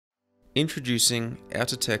Introducing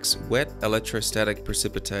Outertech's Wet Electrostatic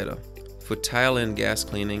Precipitator for tail-end gas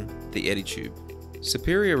cleaning, the EDITUBE.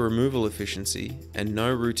 Superior removal efficiency and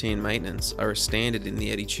no routine maintenance are a standard in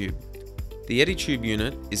the EDITUBE. The EDITUBE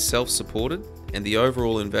unit is self-supported and the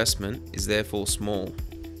overall investment is therefore small,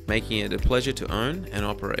 making it a pleasure to own and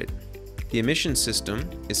operate. The emission system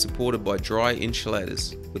is supported by dry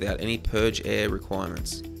insulators without any purge air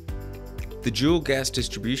requirements. The dual gas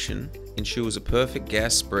distribution ensures a perfect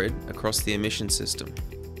gas spread across the emission system.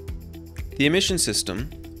 The emission system,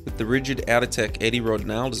 with the rigid Outertech EDI-Rod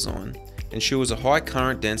nail design, ensures a high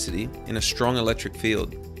current density in a strong electric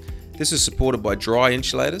field. This is supported by dry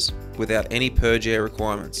insulators without any purge air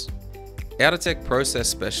requirements. Outertech process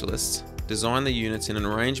specialists design the units in an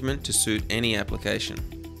arrangement to suit any application.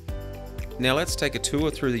 Now let's take a tour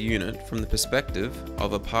through the unit from the perspective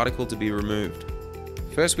of a particle to be removed.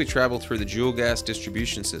 First we travel through the dual gas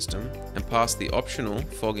distribution system and past the optional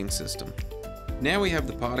fogging system. Now we have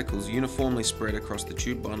the particles uniformly spread across the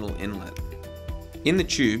tube bundle inlet. In the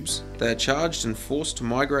tubes, they are charged and forced to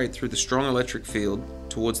migrate through the strong electric field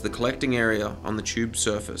towards the collecting area on the tube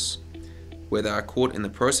surface, where they are caught in the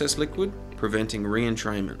process liquid, preventing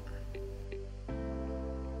re-entrainment.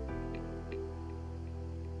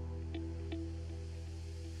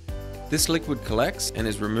 This liquid collects and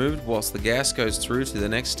is removed whilst the gas goes through to the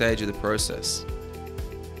next stage of the process.